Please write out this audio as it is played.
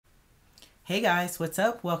Hey guys, what's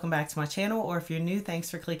up? Welcome back to my channel, or if you're new, thanks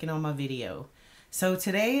for clicking on my video. So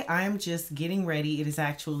today I'm just getting ready. It is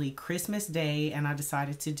actually Christmas Day and I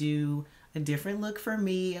decided to do a different look for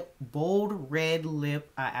me. Bold red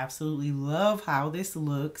lip. I absolutely love how this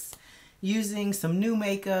looks. Using some new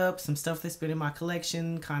makeup, some stuff that's been in my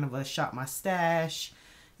collection, kind of a shop my stash.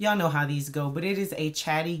 Y'all know how these go, but it is a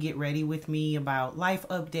chatty get ready with me about life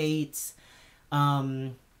updates,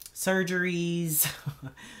 surgeries,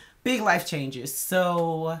 big life changes.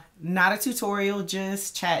 So not a tutorial,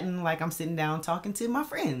 just chatting like I'm sitting down talking to my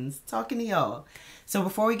friends, talking to y'all. So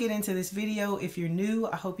before we get into this video, if you're new,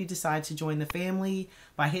 I hope you decide to join the family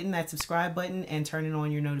by hitting that subscribe button and turning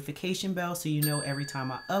on your notification bell so you know every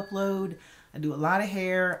time I upload. I do a lot of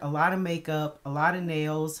hair, a lot of makeup, a lot of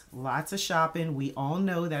nails, lots of shopping. We all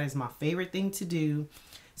know that is my favorite thing to do.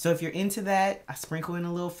 So if you're into that, I sprinkle in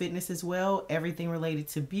a little fitness as well. Everything related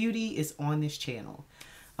to beauty is on this channel.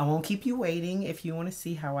 I won't keep you waiting. If you want to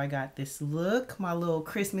see how I got this look, my little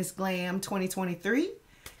Christmas glam 2023,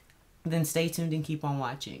 then stay tuned and keep on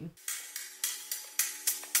watching.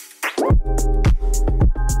 It's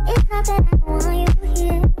not that I want you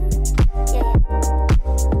here.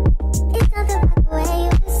 It's not the way you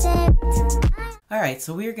said. Alright,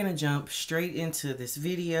 so we're going to jump straight into this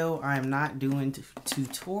video. I'm not doing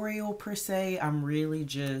tutorial per se. I'm really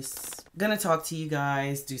just going to talk to you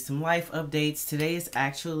guys, do some life updates. Today is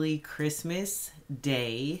actually Christmas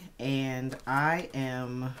Day and I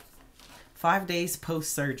am 5 days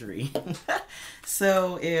post-surgery.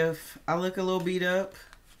 So if I look a little beat up,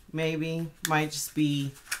 maybe, might just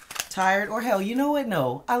be tired, or hell, you know what?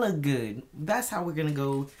 No, I look good. That's how we're going to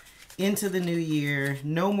go into the new year.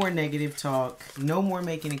 No more negative talk, no more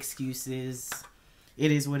making excuses.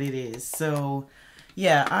 It is what it is. So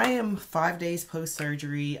yeah, I am 5 days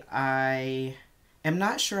post-surgery. I am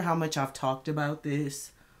not sure how much I've talked about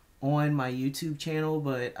this on my YouTube channel,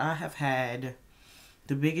 but I have had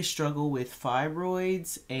the biggest struggle with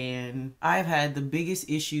fibroids, and I've had the biggest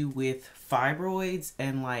issue with fibroids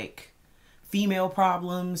and like female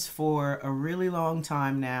problems for a really long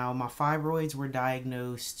time now. My fibroids were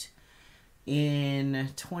diagnosed in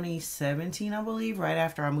 2017, I believe, right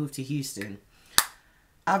after I moved to Houston.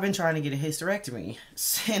 I've been trying to get a hysterectomy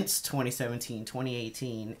since 2017,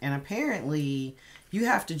 2018, and apparently you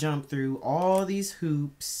have to jump through all these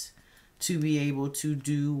hoops to be able to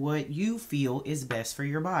do what you feel is best for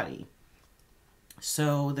your body.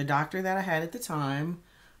 So the doctor that I had at the time,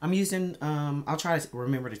 I'm using, I'll try to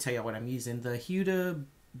remember to tell you what I'm using, the Huda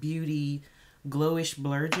Beauty Glowish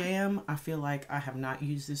Blur Jam. I feel like I have not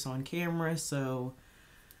used this on camera, so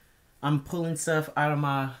I'm pulling stuff out of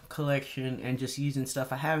my collection and just using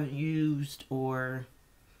stuff I haven't used or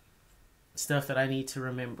stuff that I need to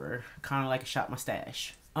remember, kind of like a shop my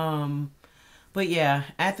stash. But yeah,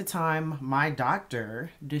 at the time, my doctor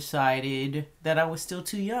decided that I was still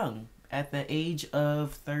too young at the age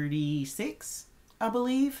of 36, I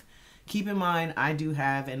believe. Keep in mind, I do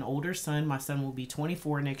have an older son. My son will be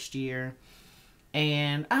 24 next year.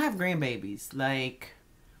 And I have grandbabies. Like,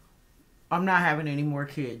 I'm not having any more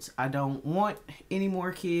kids. I don't want any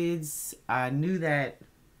more kids. I knew that.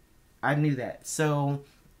 So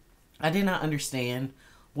I did not understand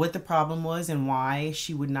what the problem was and why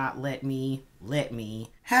she would not let me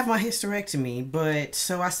have my hysterectomy. But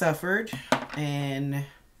so I suffered, and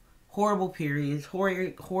horrible periods,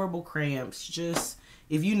 horrible cramps. Just,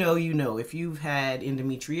 if you know, you know. If you've had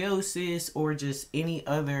endometriosis or just any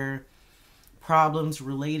other problems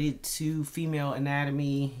related to female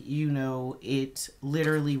anatomy, you know, it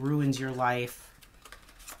literally ruins your life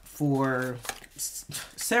for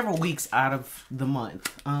several weeks out of the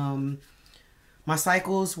month. My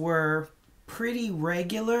cycles were pretty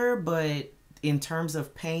regular, but in terms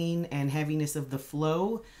of pain and heaviness of the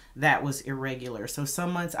flow, that was irregular. So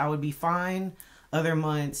some months I would be fine. Other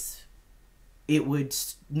months it would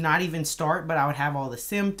not even start, but I would have all the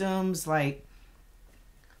symptoms. Like,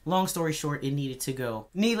 long story short, it needed to go.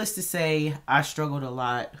 Needless to say, I struggled a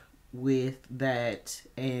lot with that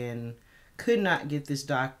and could not get this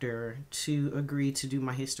doctor to agree to do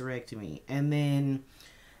my hysterectomy. And then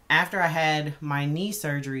after I had my knee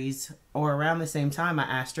surgeries, or around the same time, I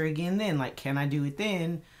asked her again then, like, can I do it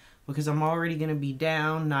then? Because I'm already going to be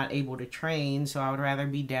down, not able to train, so I would rather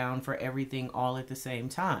be down for everything all at the same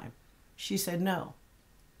time. She said no.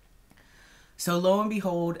 So lo and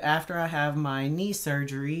behold, after I have my knee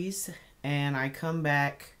surgeries and I come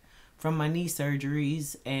back from my knee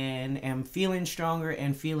surgeries and am feeling stronger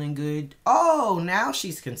and feeling good, oh, now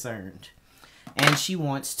she's concerned. And she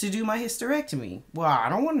wants to do my hysterectomy. Well, I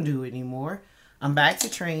don't want to do it anymore. I'm back to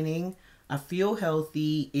training. I feel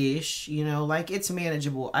healthy-ish, you know, like it's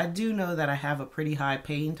manageable. I do know that I have a pretty high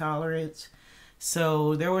pain tolerance.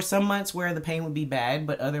 So there were some months where the pain would be bad,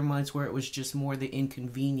 but other months where it was just more the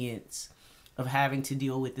inconvenience of having to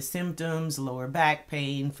deal with the symptoms, lower back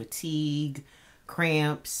pain, fatigue,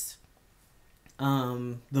 cramps,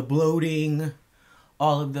 the bloating,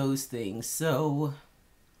 all of those things. So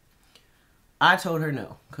I told her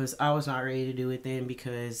no, because I was not ready to do it then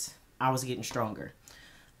because I was getting stronger.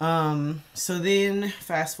 So then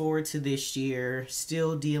fast forward to this year,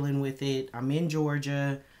 still dealing with it. I'm in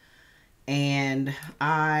Georgia, and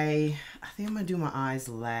I think I'm gonna do my eyes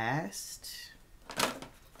last,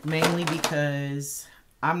 mainly because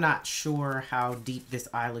I'm not sure how deep this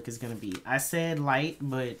eye look is gonna be. I said light,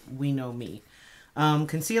 but we know me.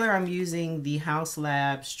 Concealer, I'm using the House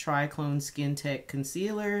Labs Triclone Skin Tech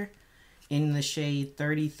Concealer in the shade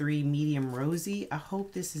 33 Medium Rosy. I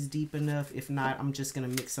hope this is deep enough. If not, I'm just going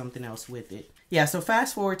to mix something else with it. Yeah, so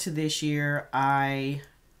fast forward to this year, I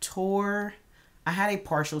had a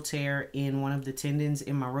partial tear in one of the tendons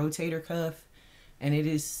in my rotator cuff, and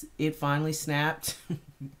it finally snapped.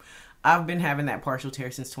 I've been having that partial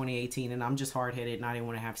tear since 2018, and I'm just hard-headed and I didn't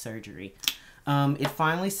want to have surgery. It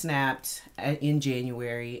finally snapped in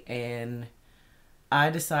January, and I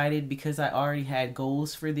decided, because I already had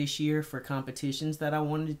goals for this year for competitions that I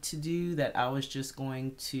wanted to do, that I was just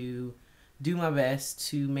going to do my best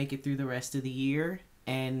to make it through the rest of the year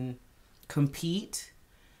and compete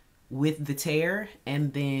with the tear,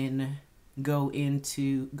 and then go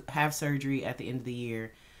into have surgery at the end of the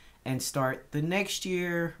year and start the next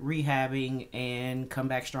year rehabbing and come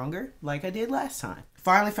back stronger like I did last time.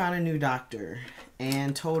 Finally found a new doctor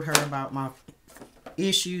and told her about my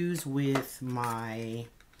issues with my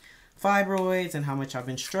fibroids and how much I've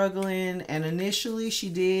been struggling. And initially she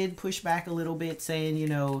did push back a little bit, saying, you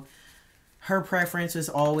know, her preference is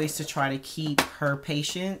always to try to keep her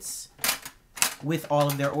patients with all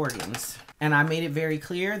of their organs. And I made it very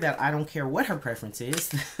clear that I don't care what her preference is.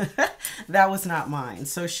 That was not mine.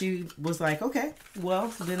 So she was like, okay, well,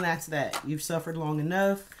 then that's that. You've suffered long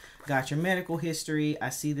enough, got your medical history. I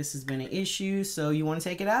see this has been an issue. So you want to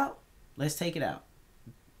take it out? Let's take it out.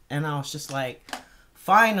 And I was just like,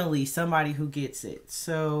 finally, somebody who gets it.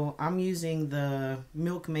 So I'm using the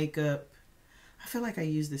Milk Makeup. I feel like I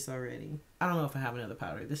used this already. I don't know if I have another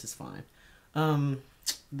powder. This is fine.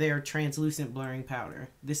 Their translucent blurring powder.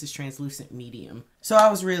 This is translucent medium. So I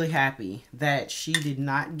was really happy that she did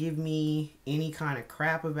not give me any kind of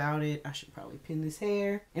crap about it. I should probably pin this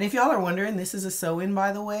hair. And if y'all are wondering, this is a sew-in,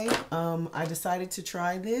 by the way. I decided to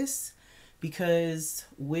try this because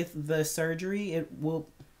with the surgery, it will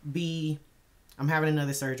be, I'm having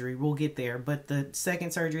another surgery. We'll get there. But the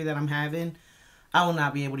second surgery that I'm having, I will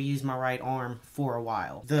not be able to use my right arm for a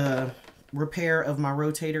while. The repair of my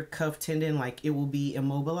rotator cuff tendon, like, it will be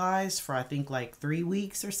immobilized for I think like 3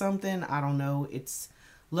 weeks or something. I don't know. It's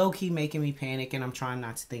low-key making me panic, and I'm trying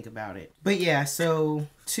not to think about it. But yeah, so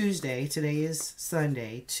Tuesday, today is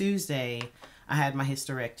Sunday, Tuesday, I had my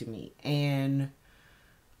hysterectomy, and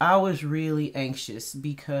I was really anxious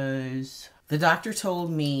because the doctor told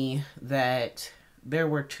me that there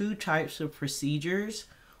were 2 types of procedures.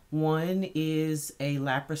 One is a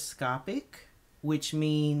laparoscopic, which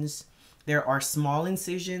means there are small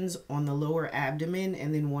incisions on the lower abdomen,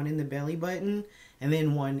 and then one in the belly button, and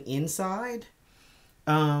then one inside,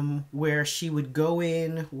 where she would go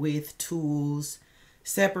in with tools,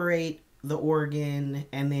 separate the organ,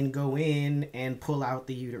 and then go in and pull out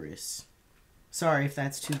the uterus. Sorry if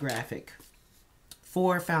that's too graphic.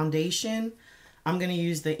 For foundation, I'm going to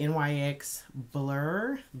use the NYX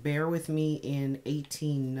Blur Bear With Me in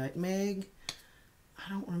 18 Nutmeg. I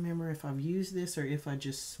don't remember if I've used this or if I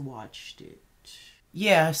just swatched it.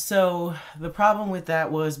 Yeah, so the problem with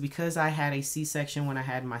that was because I had a C-section when I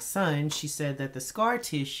had my son, she said that the scar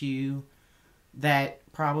tissue that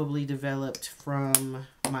probably developed from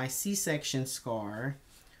my C-section scar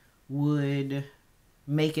would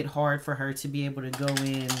make it hard for her to be able to go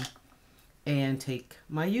in and take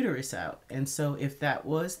my uterus out. And so if that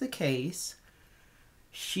was the case,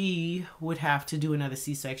 she would have to do another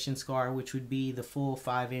C-section scar, which would be the full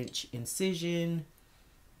 5-inch incision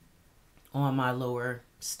on my lower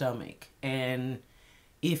stomach. And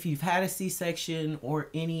if you've had a C-section or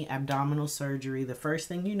any abdominal surgery, the first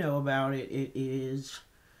thing you know about it, it is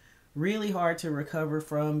really hard to recover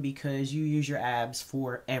from because you use your abs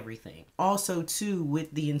for everything. Also, too,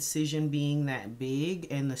 with the incision being that big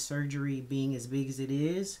and the surgery being as big as it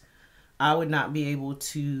is, I would not be able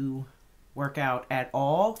to work out at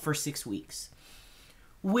all for 6 weeks,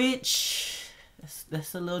 which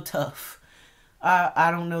that's a little tough. I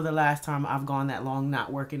don't know the last time I've gone that long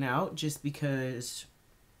not working out, just because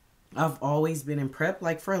I've always been in prep.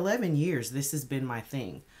 Like for 11 years, this has been my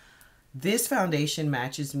thing. This foundation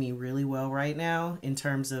matches me really well right now in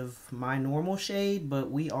terms of my normal shade,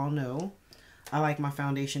 but we all know I like my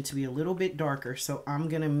foundation to be a little bit darker. So I'm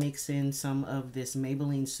going to mix in some of this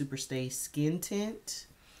Maybelline Superstay Skin Tint.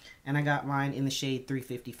 And I got mine in the shade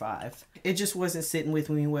 355. It just wasn't sitting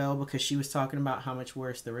with me well because she was talking about how much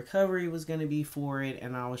worse the recovery was going to be for it.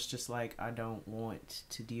 And I was just like, I don't want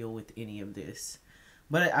to deal with any of this.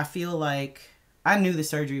 But I feel like I knew the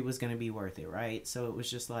surgery was going to be worth it, right? So it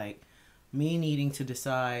was just like me needing to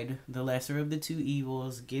decide the lesser of the two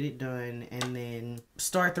evils, get it done, and then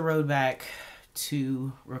start the road back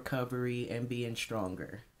to recovery and being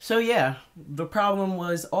stronger. So yeah, the problem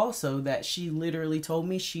was also that she literally told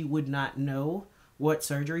me she would not know what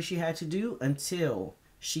surgery she had to do until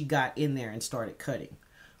she got in there and started cutting.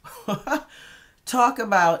 Talk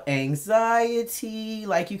about anxiety.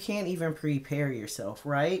 Like, you can't even prepare yourself,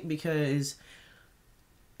 right? Because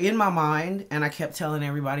in my mind, and I kept telling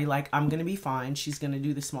everybody, like, I'm gonna be fine, she's gonna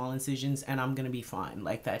do the small incisions and I'm gonna be fine.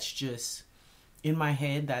 Like, that's just in my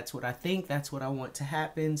head, that's what I think, that's what I want to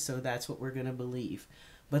happen, so that's what we're gonna believe.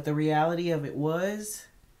 But the reality of it was,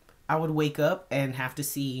 I would wake up and have to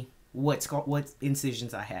see what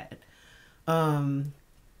incisions I had.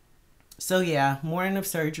 So yeah, morning of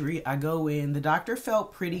surgery, I go in. The doctor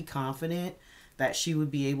felt pretty confident that she would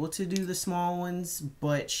be able to do the small ones,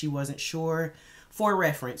 but she wasn't sure. For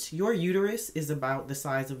reference, your uterus is about the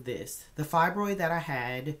size of this. The fibroid that I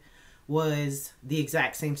had was the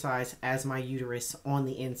exact same size as my uterus on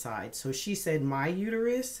the inside. So she said my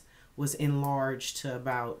uterus was enlarged to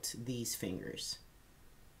about these fingers.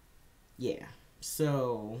 Yeah.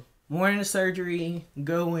 So morning of surgery,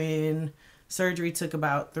 go in. Surgery took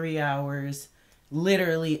about 3 hours.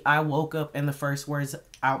 Literally, I woke up and the first words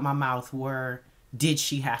out my mouth were, did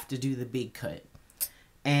she have to do the big cut?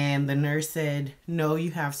 And the nurse said, no,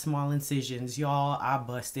 you have small incisions. Y'all, I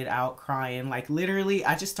busted out crying. Like, literally,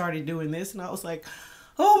 I just started doing this and I was like,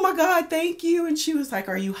 oh my God, thank you. And she was like,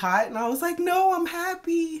 are you hot? And I was like, no, I'm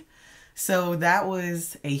happy. So that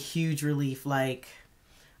was a huge relief. Like,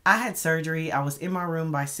 I had surgery. I was in my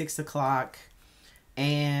room by 6 o'clock.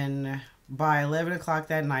 And by 11 o'clock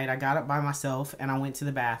that night, I got up by myself and I went to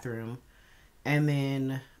the bathroom. And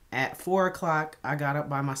then at 4 o'clock, I got up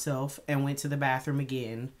by myself and went to the bathroom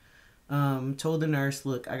again. Told the nurse,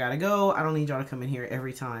 look, I gotta go. I don't need y'all to come in here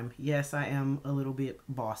every time. Yes, I am a little bit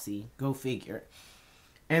bossy. Go figure.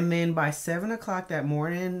 And then by 7 o'clock that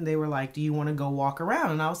morning, they were like, do you want to go walk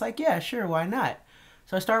around? And I was like, yeah, sure, why not?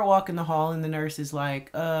 So I start walking the hall and the nurse is like,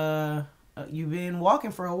 you've been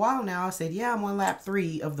walking for a while now. I said, yeah, I'm on lap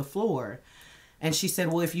 3 of the floor. And she said,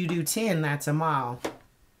 well, if you do 10, that's a mile.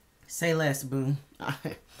 Say less, boo.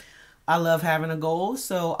 I love having a goal.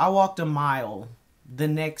 So I walked a mile the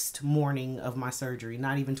next morning of my surgery,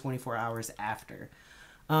 not even 24 hours after.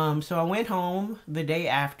 So I went home the day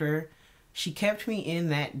after. She kept me in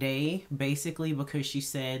that day basically because she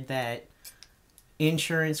said that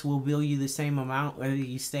insurance will bill you the same amount whether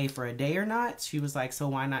you stay for a day or not. She was like, so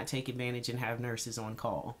why not take advantage and have nurses on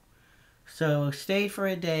call? So stayed for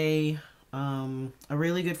a day. A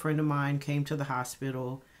really good friend of mine came to the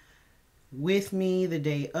hospital with me the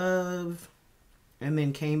day of, and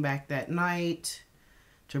then came back that night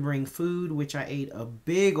to bring food, which I ate a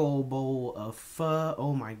big old bowl of pho.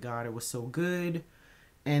 Oh my God, it was so good.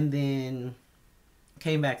 And then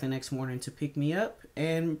came back the next morning to pick me up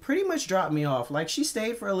and pretty much dropped me off. Like, she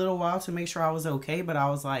stayed for a little while to make sure I was okay, but I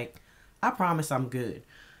was like, I promise I'm good.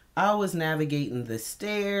 I was navigating the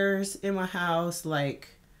stairs in my house.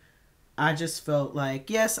 Like, I just felt like,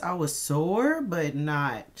 yes, I was sore, but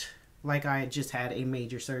not like I had just had a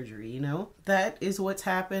major surgery, you know? That is what's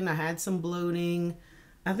happened. I had some bloating.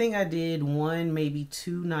 I think I did 1, maybe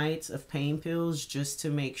 2 nights of pain pills just to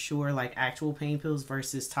make sure, like actual pain pills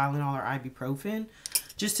versus Tylenol or ibuprofen,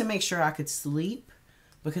 just to make sure I could sleep,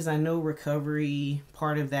 because I know recovery,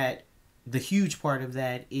 part of that, the huge part of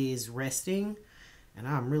that is resting, and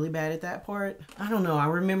I'm really bad at that part. I don't know. I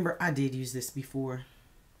remember I did use this before.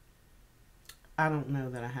 I don't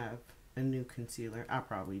know that I have a new concealer. I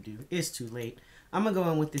probably do. It's too late. I'm gonna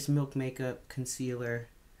go in with this Milk Makeup concealer.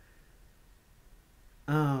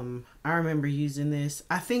 I remember using this.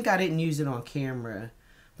 I think I didn't use it on camera,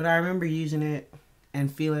 but I remember using it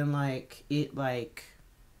and feeling like it, like,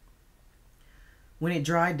 when it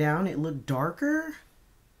dried down, it looked darker.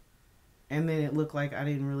 And then it looked like I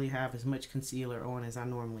didn't really have as much concealer on as I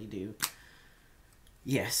normally do.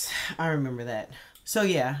 Yes, I remember that. So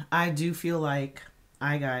yeah, I do feel like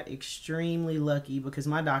I got extremely lucky because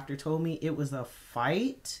my doctor told me it was a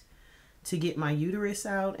fight to get my uterus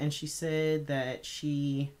out, and she said that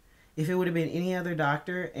if it would have been any other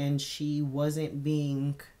doctor and she wasn't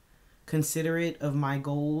being considerate of my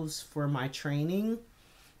goals for my training,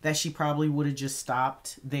 that she probably would have just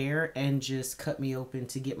stopped there and just cut me open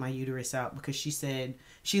to get my uterus out, because she said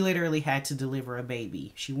she literally had to deliver a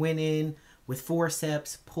baby. She went in with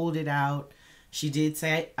forceps, pulled it out. She did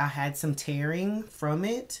say I had some tearing from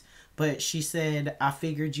it, but she said, I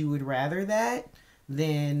figured you would rather that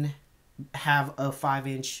than have a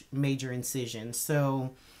 5-inch major incision.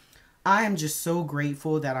 So I am just so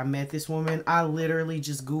grateful that I met this woman. I literally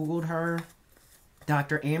just Googled her,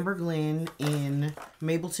 Dr. Amber Glenn in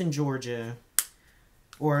Mableton, Georgia,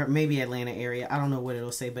 or maybe Atlanta area. I don't know what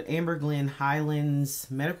it'll say, but Amber Glenn Highlands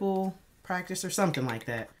Medical Practice or something like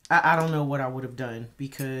that. I don't know what I would have done,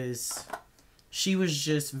 because she was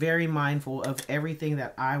just very mindful of everything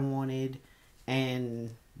that I wanted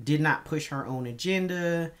and did not push her own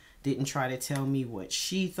agenda, didn't try to tell me what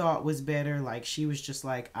she thought was better. Like, she was just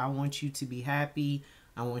like, I want you to be happy,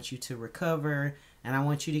 I want you to recover, and I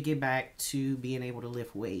want you to get back to being able to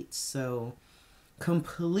lift weights. So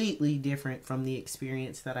completely different from the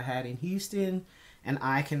experience that I had in Houston, and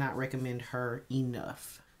I cannot recommend her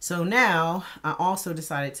enough. So now I also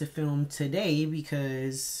decided to film today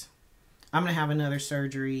because I'm going to have another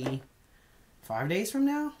surgery 4 days from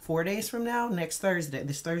now, next Thursday,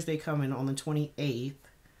 this Thursday coming on the 28th,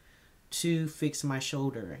 to fix my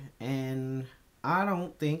shoulder. And I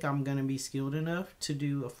don't think I'm going to be skilled enough to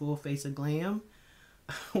do a full face of glam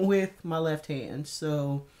with my left hand.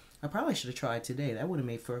 So I probably should have tried today. That would have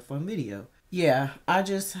made for a fun video. Yeah, I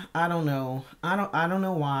don't know. I don't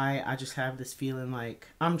know why. I just have this feeling like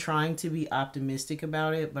I'm trying to be optimistic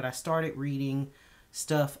about it, but I started reading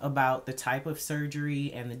stuff about the type of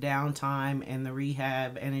surgery and the downtime and the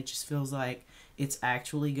rehab, and it just feels like it's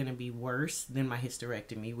actually going to be worse than my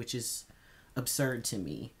hysterectomy, which is absurd to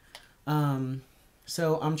me.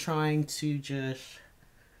 So I'm trying to just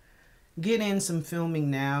get in some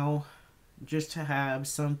filming now, just to have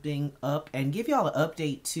something up and give y'all an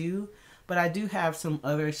update too. But I do have some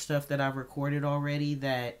other stuff that I've recorded already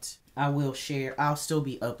that I will share. I'll still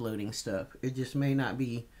be uploading stuff. It just may not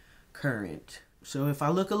be current. So if I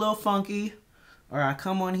look a little funky, or I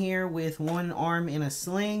come on here with one arm in a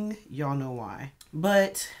sling, y'all know why.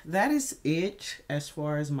 But that is it as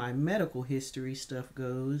far as my medical history stuff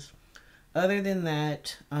goes. Other than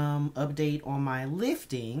that, update on my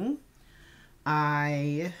lifting.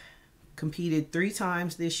 I competed 3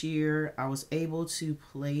 times this year. I was able to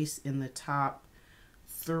place in the top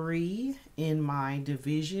 3 in my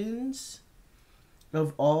divisions.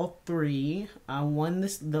 Of all 3, I won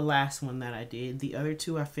the last one that I did. The other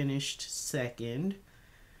 2 I finished second.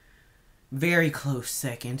 Very close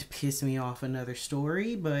second. Pissed me off, another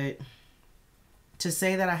story. But to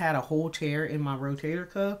say that I had a whole tear in my rotator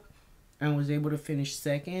cuff and was able to finish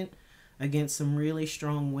second against some really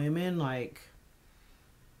strong women, like,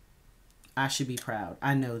 I should be proud.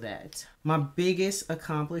 I know that. My biggest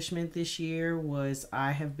accomplishment this year was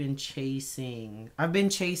I've been chasing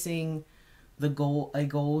a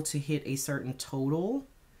goal to hit a certain total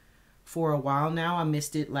for a while now. I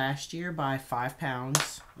missed it last year by 5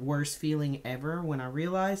 pounds. Worst feeling ever when I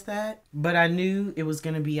realized that. But I knew it was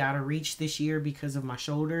going to be out of reach this year because of my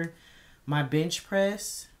shoulder. My bench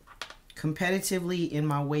press, competitively in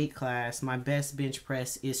my weight class, my best bench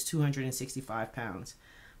press is 265 pounds.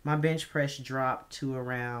 My bench press dropped to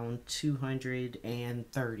around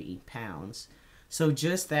 230 pounds. So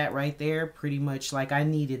just that right there, pretty much, like, I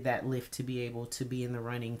needed that lift to be able to be in the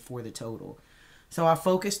running for the total. So I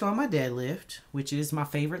focused on my deadlift, which is my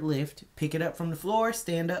favorite lift. Pick it up from the floor,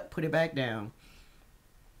 stand up, put it back down.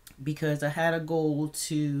 Because I had a goal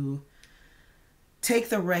to take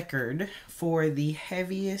the record for the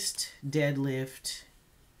heaviest deadlift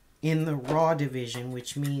in the raw division,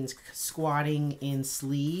 which means squatting in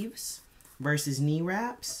sleeves versus knee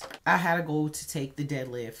wraps. I had a goal to take the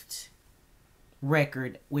deadlift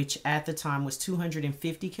record, which at the time was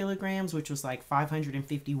 250 kilograms, which was like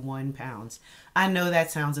 551 pounds. I know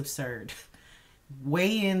that sounds absurd.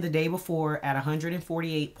 Weigh in the day before at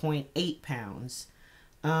 148.8 pounds.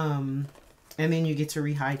 And then you get to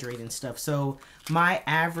rehydrate and stuff. So my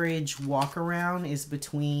average walk around is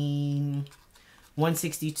between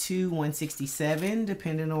 162, 167,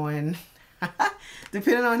 depending on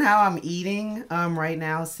how I'm eating. Right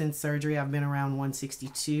now, since surgery, I've been around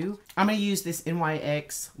 162. I'm going to use this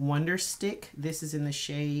NYX Wonder Stick. This is in the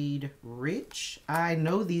shade Rich. I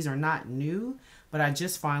know these are not new, but I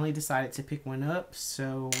just finally decided to pick one up.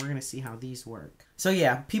 So we're going to see how these work. So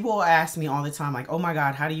yeah, people ask me all the time, like, oh my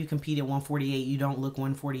God, how do you compete at 148? You don't look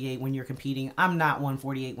 148 when you're competing. I'm not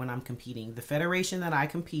 148 when I'm competing. The federation that I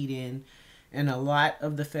compete in, and a lot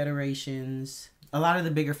of the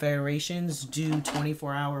bigger federations do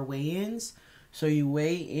 24-hour weigh-ins. So you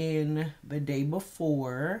weigh in the day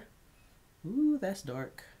before. Ooh, that's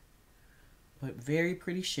dark, but very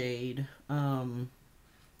pretty shade.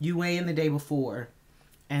 You weigh in the day before,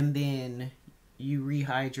 and then you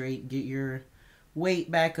rehydrate, get your weight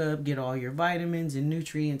back up, get all your vitamins and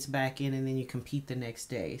nutrients back in, and then you compete the next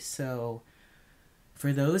day. So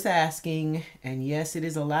for those asking, and yes, it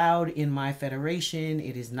is allowed in my federation,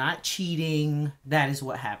 it is not cheating. That is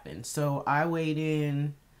what happened. So I weighed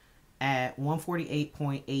in at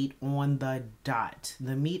 148.8 on the dot.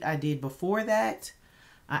 The meet I did before that,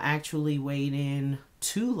 I actually weighed in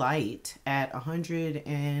too light at 100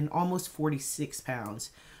 and almost 46 pounds,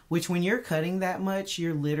 which when you're cutting that much,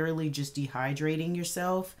 you're literally just dehydrating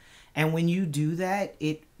yourself. And when you do that,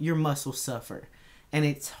 your muscles suffer, and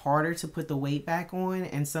it's harder to put the weight back on.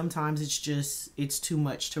 And sometimes it's too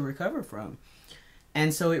much to recover from.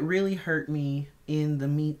 And so it really hurt me in the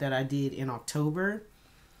meet that I did in October.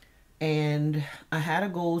 And I had a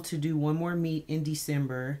goal to do one more meet in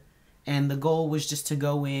December. And the goal was just to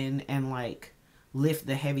go in and like lift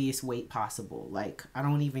the heaviest weight possible. Like, I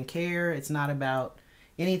don't even care. It's not about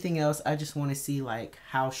anything else. I just want to see like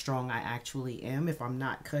how strong I actually am if I'm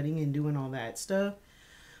not cutting and doing all that stuff.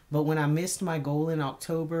 But when I missed my goal in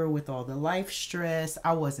October with all the life stress,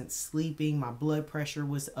 I wasn't sleeping. My blood pressure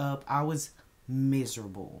was up. I was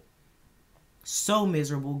miserable. So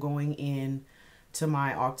miserable going in to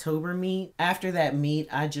my October meet. After that meet,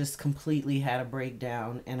 I just completely had a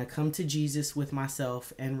breakdown and a come to Jesus with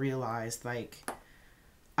myself and realized like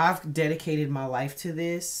I've dedicated my life to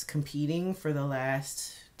this, competing for the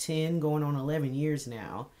last 10 going on 11 years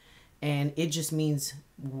now. And it just means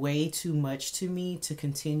way too much to me to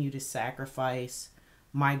continue to sacrifice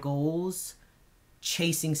my goals,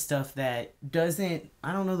 chasing stuff that doesn't,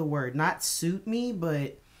 I don't know the word, not suit me,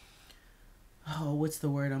 but, oh, what's the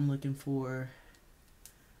word I'm looking for?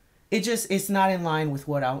 It's not in line with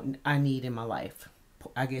what I need in my life,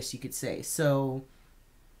 I guess you could say. So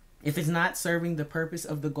if it's not serving the purpose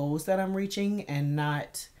of the goals that I'm reaching and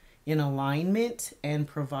not in alignment and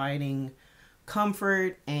providing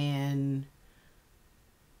comfort and,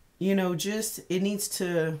 you know, just it needs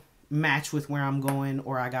to match with where I'm going,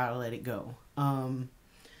 or I gotta let it go.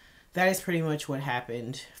 That is pretty much what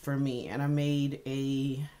happened for me. And I made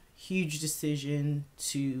a huge decision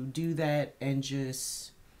to do that and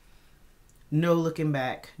just no looking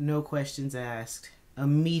back, no questions asked,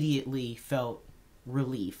 immediately felt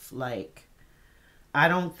relief. Like, I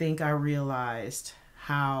don't think I realized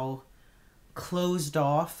how closed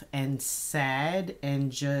off and sad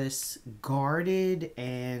and just guarded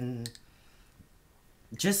and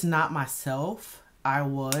just not myself I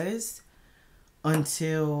was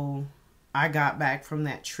until I got back from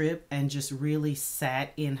that trip and just really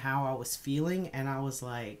sat in how I was feeling. And I was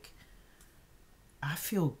like, I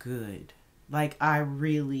feel good. Like, I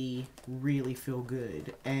really, really feel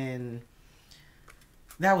good. And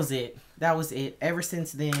that was it. That was it. Ever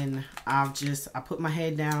since then, I put my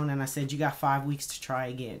head down and I said, you got 5 weeks to try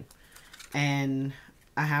again. And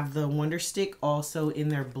I have the Wonder Stick also in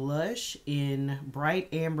their blush in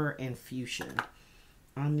Bright Amber and Fuchsia.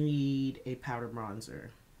 I need a powder bronzer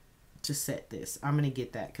to set this. I'm going to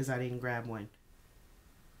get that because I didn't grab one.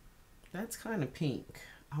 That's kind of pink.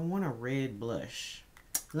 I want a red blush.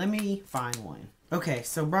 Let me find one. Okay,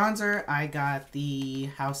 so bronzer, I got the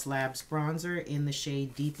House Labs bronzer in the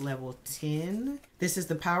shade Deep Level 10. This is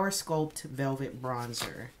the Power Sculpt Velvet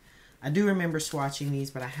Bronzer. I do remember swatching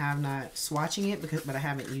these, but I have not swatching it but I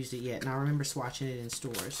haven't used it yet. And I remember swatching it in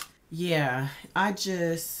stores. Yeah, I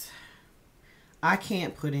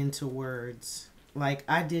can't put into words. Like,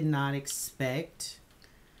 I did not expect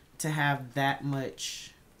to have that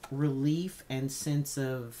much relief and sense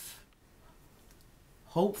of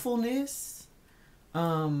hopefulness,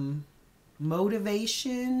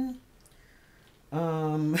 motivation,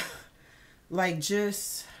 like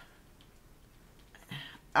just,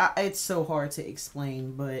 it's so hard to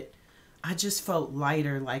explain, but I just felt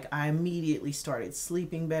lighter. Like, I immediately started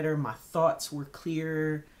sleeping better. My thoughts were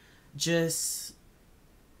clearer. Just,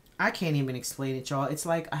 I can't even explain it, y'all. It's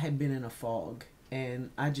like I had been in a fog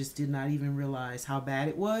and I just did not even realize how bad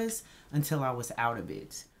it was until I was out of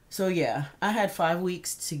it. So yeah, I had 5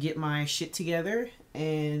 weeks to get my shit together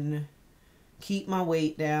and keep my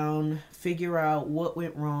weight down, figure out what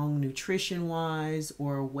went wrong nutrition wise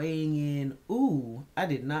or weighing in. Ooh, I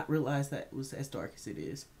did not realize that it was as dark as it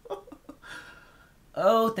is.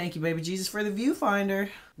 Oh, thank you, baby Jesus, for the viewfinder.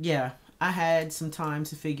 Yeah, I had some time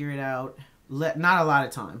to figure it out. Not a lot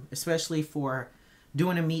of time, especially for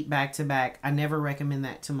doing a meet back to back. I never recommend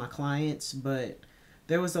that to my clients, but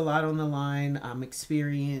there was a lot on the line. I'm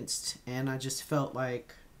experienced, and I just felt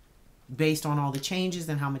like based on all the changes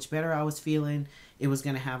and how much better I was feeling, it was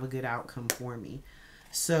going to have a good outcome for me.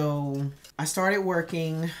 So I started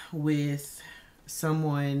working with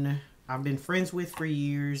someone I've been friends with for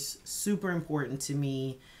years, super important to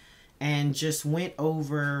me, and just went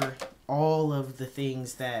over all of the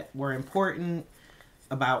things that were important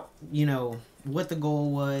about, you know, what the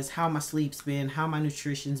goal was, how my sleep's been, how my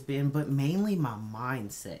nutrition's been, but mainly my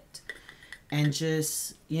mindset. And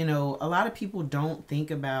just, you know, a lot of people don't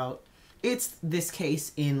think about, it's this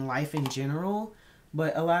case in life in general,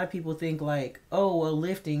 but a lot of people think like, oh, well,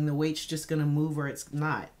 lifting, the weight's just going to move or it's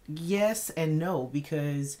not. Yes and no,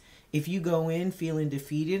 because if you go in feeling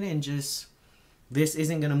defeated and just, this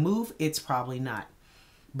isn't going to move, it's probably not.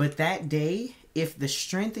 But that day, if the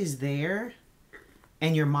strength is there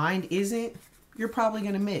and your mind isn't, you're probably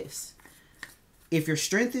going to miss. If your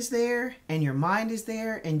strength is there and your mind is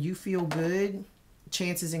there and you feel good,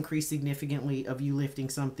 chances increase significantly of you lifting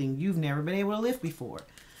something you've never been able to lift before.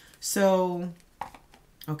 So,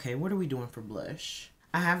 okay, what are we doing for blush?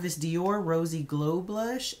 I have this Dior Rosy Glow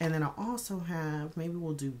blush, and then I also have, maybe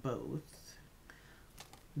we'll do both,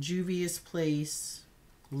 Juvia's Place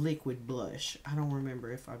liquid blush. I don't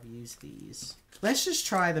remember if I've used these. Let's just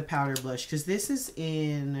try the powder blush because this is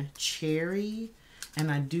in Cherry,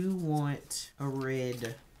 and I do want a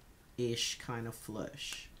red-ish kind of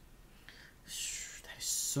flush. That is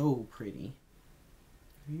so pretty.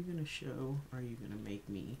 Are you gonna show, or are you gonna make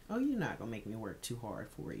me? Oh, you're not gonna make me work too hard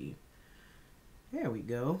for you. There we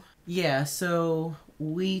go. Yeah, so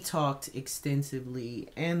we talked extensively,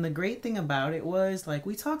 and the great thing about it was, like,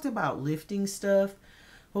 we talked about lifting stuff,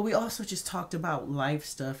 but we also just talked about life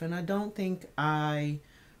stuff, and I don't think I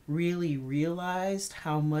really realized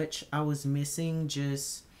how much I was missing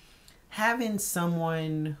just having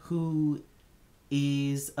someone who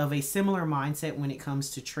is of a similar mindset when it comes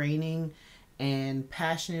to training and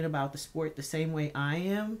passionate about the sport the same way I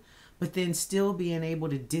am, but then still being able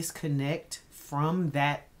to disconnect from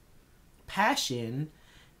that passion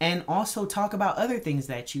and also talk about other things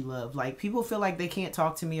that you love. Like, people feel like they can't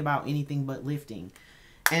talk to me about anything but lifting.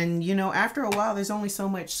 And, you know, after a while, there's only so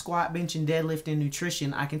much squat, bench, and deadlift and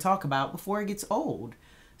nutrition I can talk about before it gets old.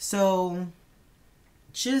 So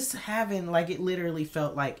just having, like, it literally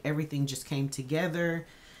felt like everything just came together.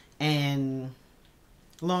 And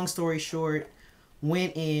long story short,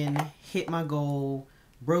 went in, hit my goal,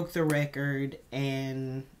 broke the record,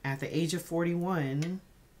 and at the age of 41,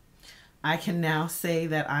 I can now say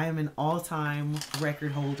that I am an all-time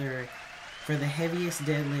record holder for the heaviest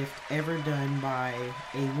deadlift ever done by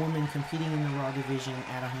a woman competing in the Raw division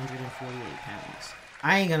at 148 pounds.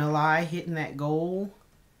 I ain't gonna lie, hitting that goal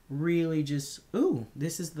really just, ooh,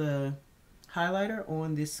 this is the highlighter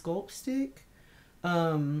on this sculpt stick.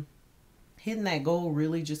 Hitting that goal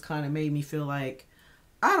really just kind of made me feel like,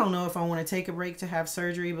 I don't know if I want to take a break to have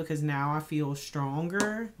surgery because now I feel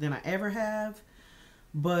stronger than I ever have,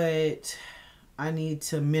 but I need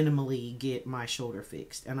to minimally get my shoulder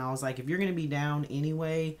fixed. And I was like, if you're going to be down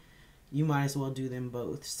anyway, you might as well do them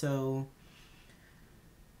both. So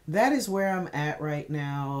that is where I'm at right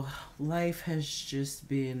now. Life has just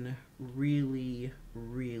been really,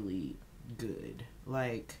 really good.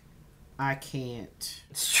 Like, I can't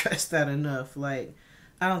stress that enough. Like,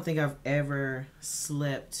 I don't think I've ever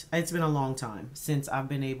slept. It's been a long time since I've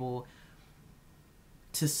been able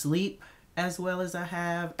to sleep as well as I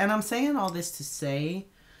have. And I'm saying all this to say,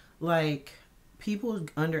 like, people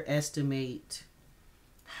underestimate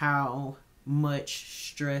how much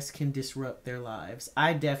stress can disrupt their lives.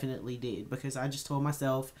 I definitely did, because I just told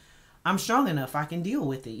myself, I'm strong enough, I can deal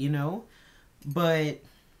with it, you know? But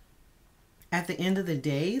at the end of the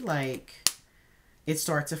day, like, it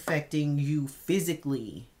starts affecting you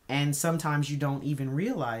physically, and sometimes you don't even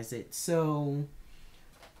realize it. So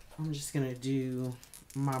I'm just gonna do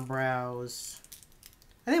my brows.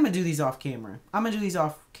 I think I'm gonna do these off camera. I'm gonna do these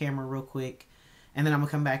off camera real quick, and then I'm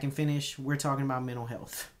gonna come back and finish. We're talking about mental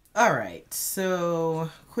health. All right,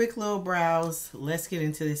 so quick little brows. Let's get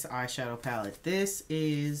into this eyeshadow palette. This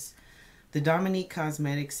is the Dominique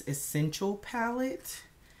Cosmetics Essential Palette.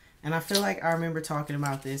 And I feel like I remember talking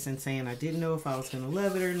about this and saying I didn't know if I was going to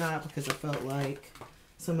love it or not because I felt like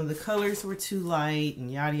some of the colors were too light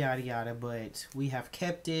and yada, yada, yada. But we have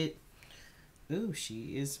kept it Ooh,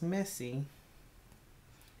 she is messy.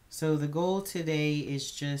 So the goal today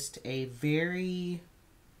is just a very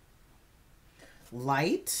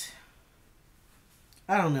light,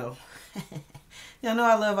 I don't know. Y'all know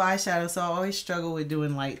I love eyeshadow, so I always struggle with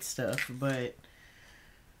doing light stuff, but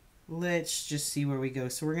let's just see where we go.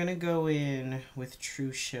 So we're going to go in with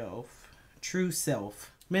True Self.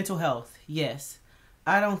 Mental health, yes.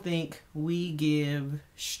 I don't think we give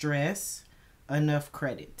stress enough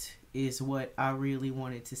credit is what I really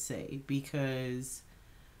wanted to say, because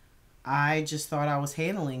I just thought I was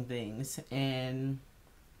handling things, and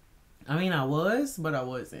I mean I was, but I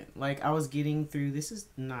wasn't. Like, I was getting through. This is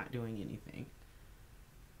not doing anything.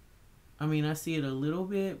 I mean, I see it a little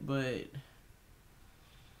bit, but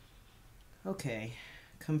okay.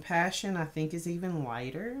 Compassion, I think, is even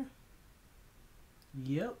lighter.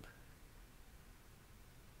 Yep.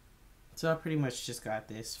 So I pretty much just got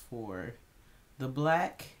this for the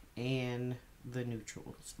black and the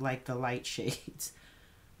neutrals, like the light shades.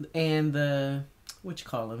 And the, what you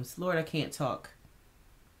call them? Lord, I can't talk.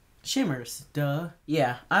 Shimmers, duh.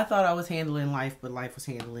 Yeah, I thought I was handling life, but life was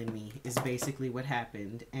handling me, is basically what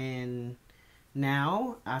happened. And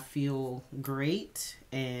now I feel great,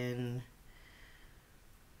 and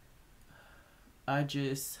I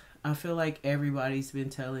feel like everybody's been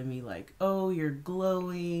telling me, like, oh, you're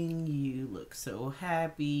glowing, you look so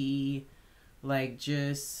happy, like,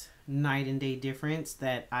 just night and day difference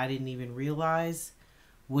that I didn't even realize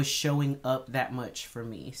was showing up that much for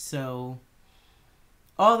me. So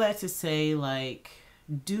all that to say, like,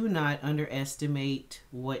 do not underestimate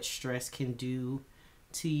what stress can do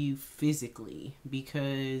to you physically,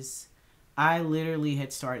 because I literally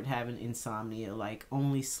had started having insomnia, like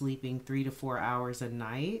only sleeping 3 to 4 hours a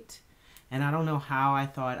night. And I don't know how I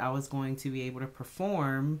thought I was going to be able to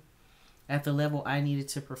perform at the level I needed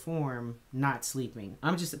to perform not sleeping.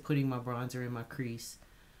 I'm just putting my bronzer in my crease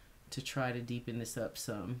to try to deepen this up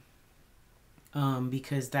some.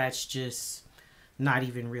 Because that's just not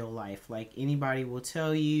even real life. Like, anybody will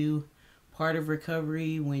tell you, part of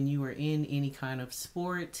recovery when you are in any kind of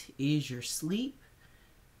sport is your sleep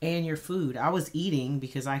and your food. I was eating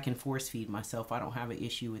because I can force feed myself. I don't have an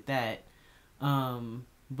issue with that.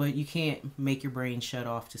 But you can't make your brain shut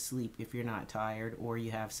off to sleep if you're not tired or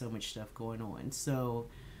you have so much stuff going on. So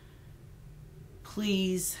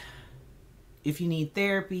please, if you need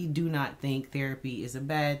therapy, do not think therapy is a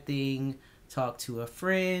bad thing. Talk to a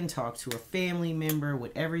friend, talk to a family member,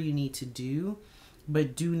 whatever you need to do.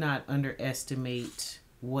 But do not underestimate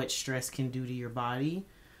what stress can do to your body,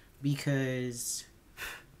 because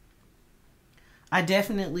I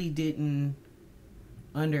definitely didn't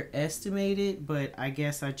underestimate it, but I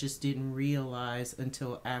guess I just didn't realize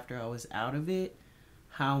until after I was out of it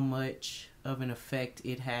how much of an effect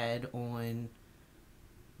it had on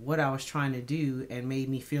what I was trying to do, and made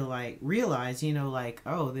me feel like, realize, you know, like,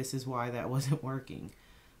 oh, this is why that wasn't working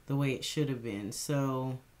the way it should have been.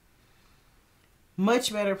 So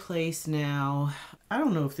much better place now. I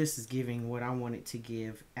don't know if this is giving what I want it to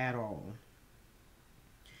give at all.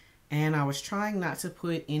 And I was trying not to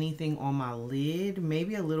put anything on my lid,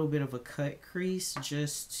 maybe a little bit of a cut crease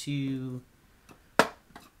just to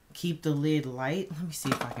keep the lid light. Let me see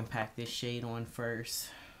if I can pack this shade on first.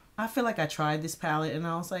 I feel like I tried this palette and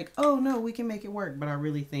I was like, oh no, we can make it work. But I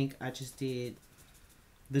really think I just did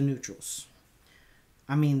the neutrals.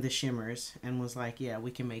 I mean the shimmers, and was like, yeah,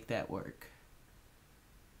 we can make that work.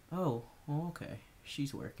 Oh, okay.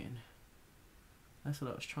 She's working. That's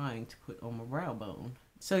what I was trying to put on my brow bone.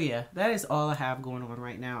 So yeah, that is all I have going on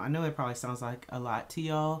right now. I know it probably sounds like a lot to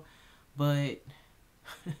y'all, but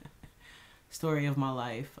story of my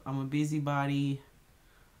life. I'm a busybody.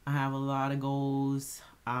 I have a lot of goals.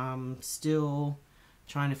 I'm still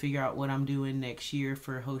trying to figure out what I'm doing next year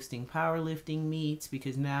for hosting powerlifting meets,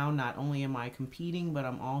 because now not only am I competing, but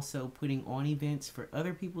I'm also putting on events for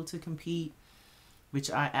other people to compete,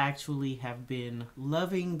 which I actually have been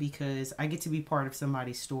loving, because I get to be part of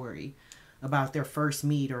somebody's story about their first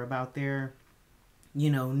meet, or about their,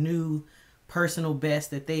 you know, new personal best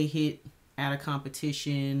that they hit at a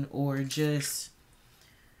competition, or just,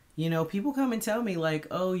 you know, people come and tell me like,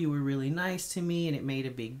 oh, you were really nice to me and it made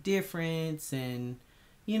a big difference, and,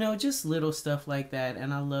 you know, just little stuff like that.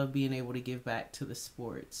 And I love being able to give back to the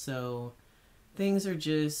sport. So things are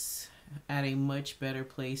just at a much better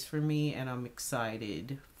place for me, and I'm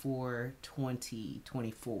excited for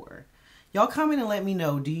 2024. Y'all comment and let me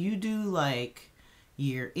know, do you do like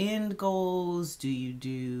year-end goals? Do you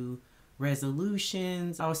do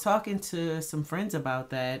resolutions? I was talking to some friends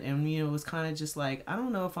about that, and, you know, it was kind of just like, I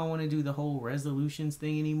don't know if I want to do the whole resolutions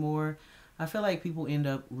thing anymore. I feel like people end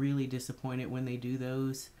up really disappointed when they do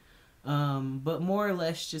those. But more or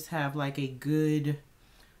less just have like a good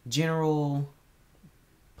general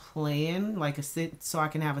plan, like a sense, so I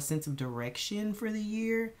can have a sense of direction for the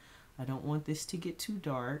year. I don't want this to get too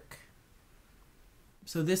dark.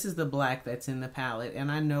 So this is the black that's in the palette,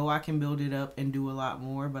 and I know I can build it up and do a lot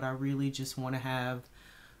more, but I really just want to have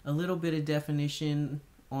a little bit of definition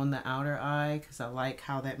on the outer eye because I like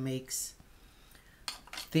how that makes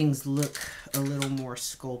things look a little more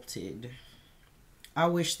sculpted. I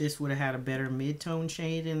wish this would have had a better mid-tone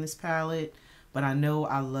shade in this palette, but I know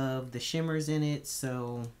I love the shimmers in it,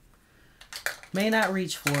 so may not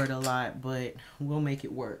reach for it a lot, but we'll make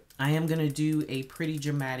it work. I am going to do a pretty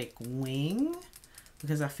dramatic wing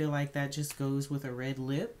because I feel like that just goes with a red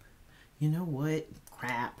lip. You know what?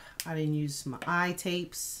 Crap. I didn't use my eye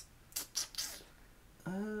tapes.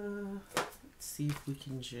 Let's see if we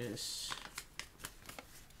can just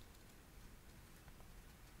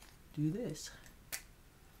do this.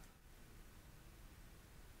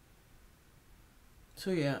 So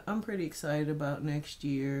yeah, I'm pretty excited about next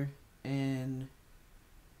year, and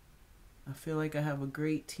I feel like I have a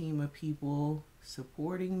great team of people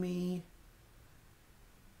supporting me,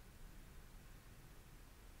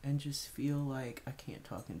 and just feel like I can't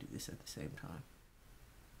talk and do this at the same time.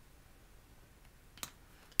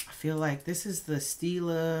 I feel like this is the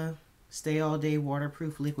Stila Stay All Day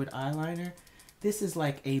Waterproof Liquid Eyeliner. This is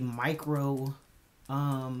like a micro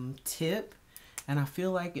tip. And I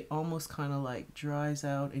feel like it almost kind of like dries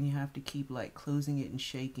out and you have to keep like closing it and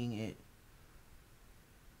shaking it.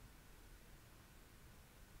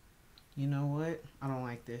 You know what? I don't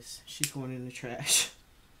like this. She's going in the trash.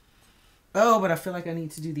 Oh, but I feel like I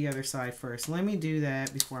need to do the other side first. Let me do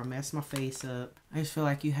that before I mess my face up. I just feel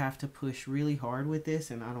like you have to push really hard with this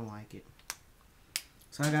and I don't like it.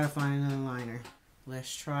 So I gotta find another liner.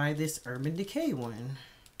 Let's try this Urban Decay one.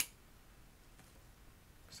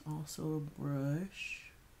 Also a brush.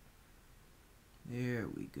 There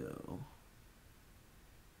we go.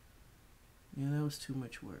 Yeah, that was too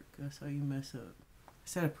much work. That's how you mess up.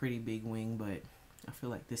 It's had a pretty big wing, but I feel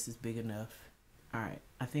like this is big enough. Alright,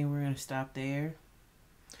 I think we're going to stop there.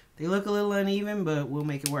 They look a little uneven, but we'll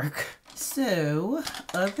make it work. So,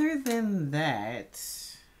 other than that,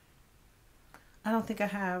 I don't think I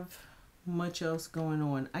have much else going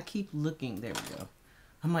on. I keep looking. There we go.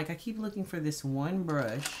 I'm like, I keep looking for this one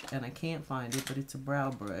brush and I can't find it, but it's a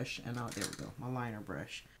brow brush. And there we go, my liner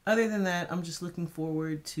brush. Other than that, I'm just looking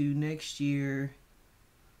forward to next year,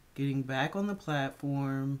 getting back on the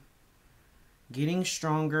platform, getting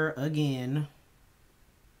stronger again.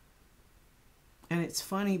 And it's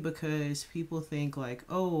funny because people think like,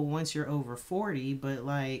 oh, once you're over 40, but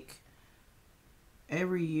like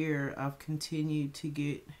every year I've continued to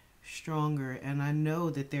get stronger, and I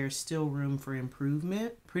know that there's still room for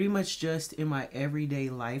improvement pretty much just in my everyday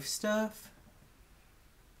life stuff.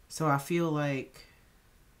 So I feel like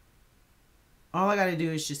all I gotta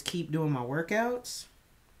do is just keep doing my workouts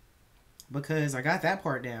because I got that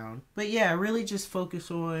part down. But yeah, I really just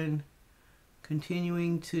focus on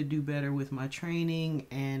continuing to do better with my training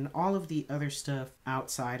and all of the other stuff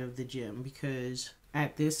outside of the gym, because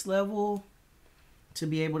at this level, to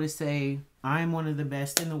be able to say I'm one of the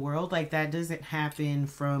best in the world, like that doesn't happen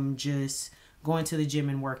from just going to the gym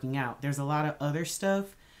and working out. There's a lot of other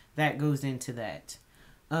stuff that goes into that.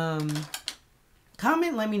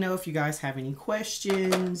 Comment, let me know if you guys have any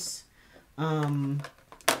questions.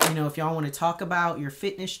 You know, if y'all want to talk about your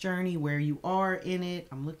fitness journey, where you are in it.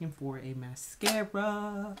 I'm looking for a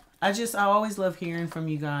mascara. I always love hearing from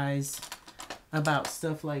you guys about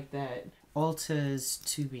stuff like that. Ulta's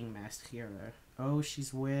tubing mascara. Oh,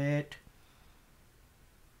 she's wet.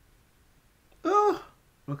 Oh,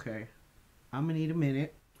 okay. I'm gonna need a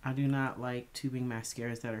minute. I do not like tubing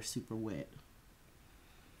mascaras that are super wet,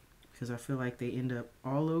 because I feel like they end up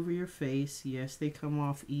all over your face. Yes, they come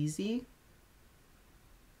off easy,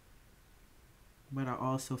 but I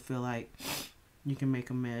also feel like you can make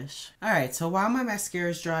a mess. Alright, so while my mascara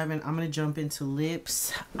is drying, I'm gonna jump into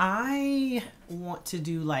lips. I want to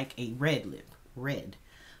do like a red lip. Red.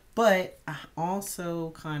 But I also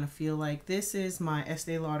kind of feel like this is my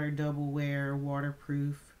Estee Lauder Double Wear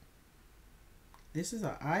Waterproof. This is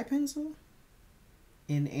an eye pencil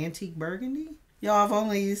in Antique Burgundy. Y'all, I've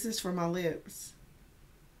only used this for my lips.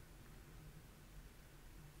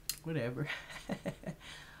 Whatever.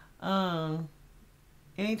 Anytime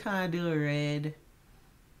I do a red,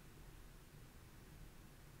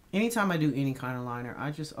 anytime I do any kind of liner,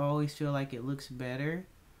 I just always feel like it looks better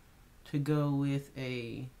to go with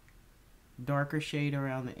a darker shade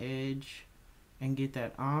around the edge and get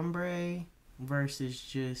that ombre versus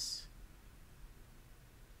just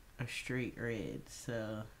a straight red.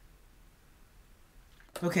 So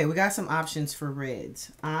Okay, we got some options for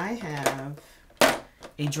reds. I have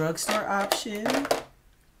a drugstore option,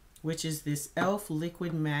 which is this e.l.f.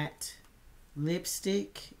 Liquid Matte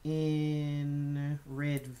lipstick in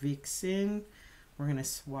Red Vixen. We're going to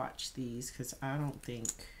swatch these because I don't think...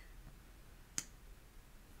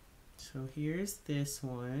 So here's this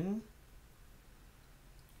one.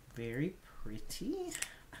 Very pretty.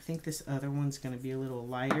 I think this other one's going to be a little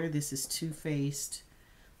lighter. This is Too Faced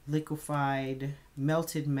Liquefied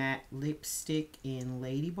Melted Matte Lipstick in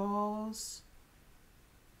Lady Balls.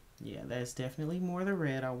 Yeah, that's definitely more the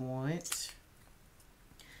red I want.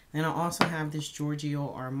 Then I also have this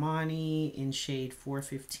Giorgio Armani in shade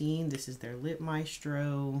 415. This is their Lip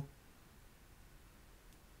Maestro.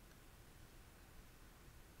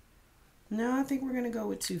 No, I think we're going to go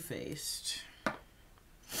with Too Faced.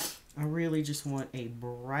 I really just want a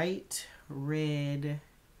bright red.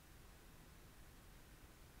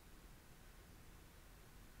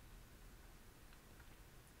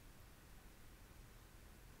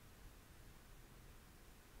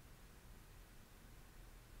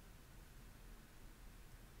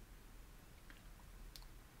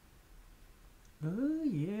 Oh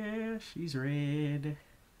yeah, she's red.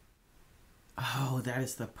 Oh, that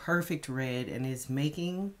is the perfect red and it's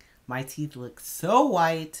making my teeth look so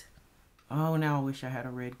white. Oh, now I wish I had a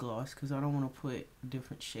red gloss because I don't want to put a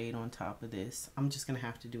different shade on top of this. I'm just going to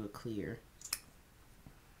have to do a clear.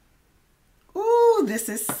 Ooh, this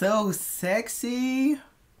is so sexy.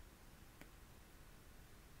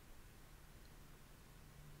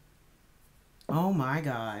 Oh my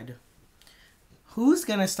God. Who's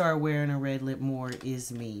going to start wearing a red lip more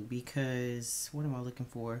is me, because what am I looking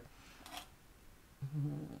for?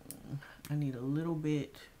 I need a little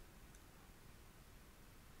bit.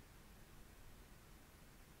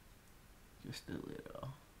 Just a little.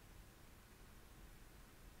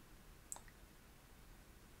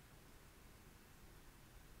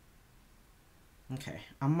 Okay,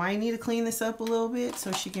 I might need to clean this up a little bit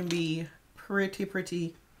so she can be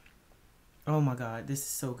pretty. Oh my God, this is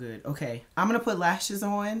so good. Okay, I'm gonna put lashes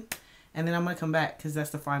on and then I'm gonna come back because that's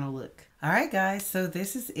the final look. All right, guys, so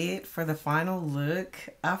this is it for the final look.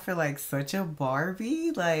 I feel like such a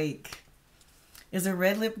Barbie. Like, is a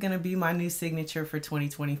red lip gonna be my new signature for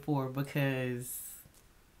 2024? Because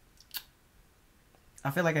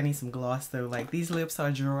I feel like I need some gloss though. Like, these lips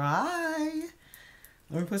are dry.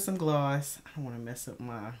 Let me put some gloss. I don't want to mess up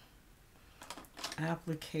my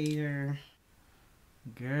applicator.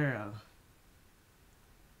 Girl.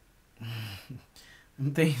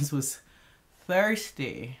 Them things was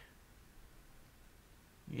thirsty.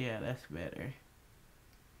 Yeah, that's better.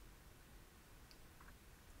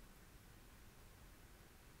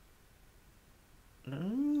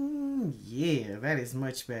 Yeah, that is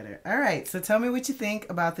much better. All right, so tell me what you think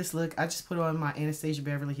about this look. I just put on my Anastasia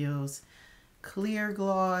Beverly Hills clear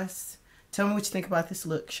gloss. Tell me what you think about this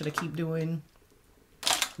look. Should I keep doing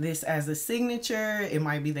this as a signature? It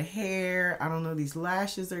might be the hair. I don't know. These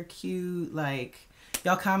lashes are cute. Like,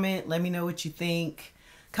 y'all comment. Let me know what you think.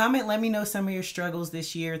 Comment. Let me know some of your struggles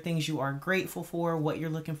this year. Things you are grateful for. What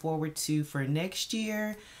you're looking forward to for next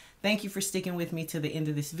year. Thank you for sticking with me to the end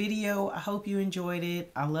of this video. I hope you enjoyed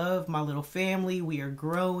it. I love my little family. We are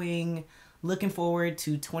growing. Looking forward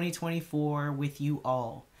to 2024 with you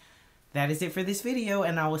all. That is it for this video,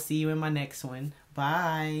 and I will see you in my next one.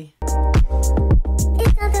 Bye. It's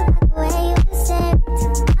not the way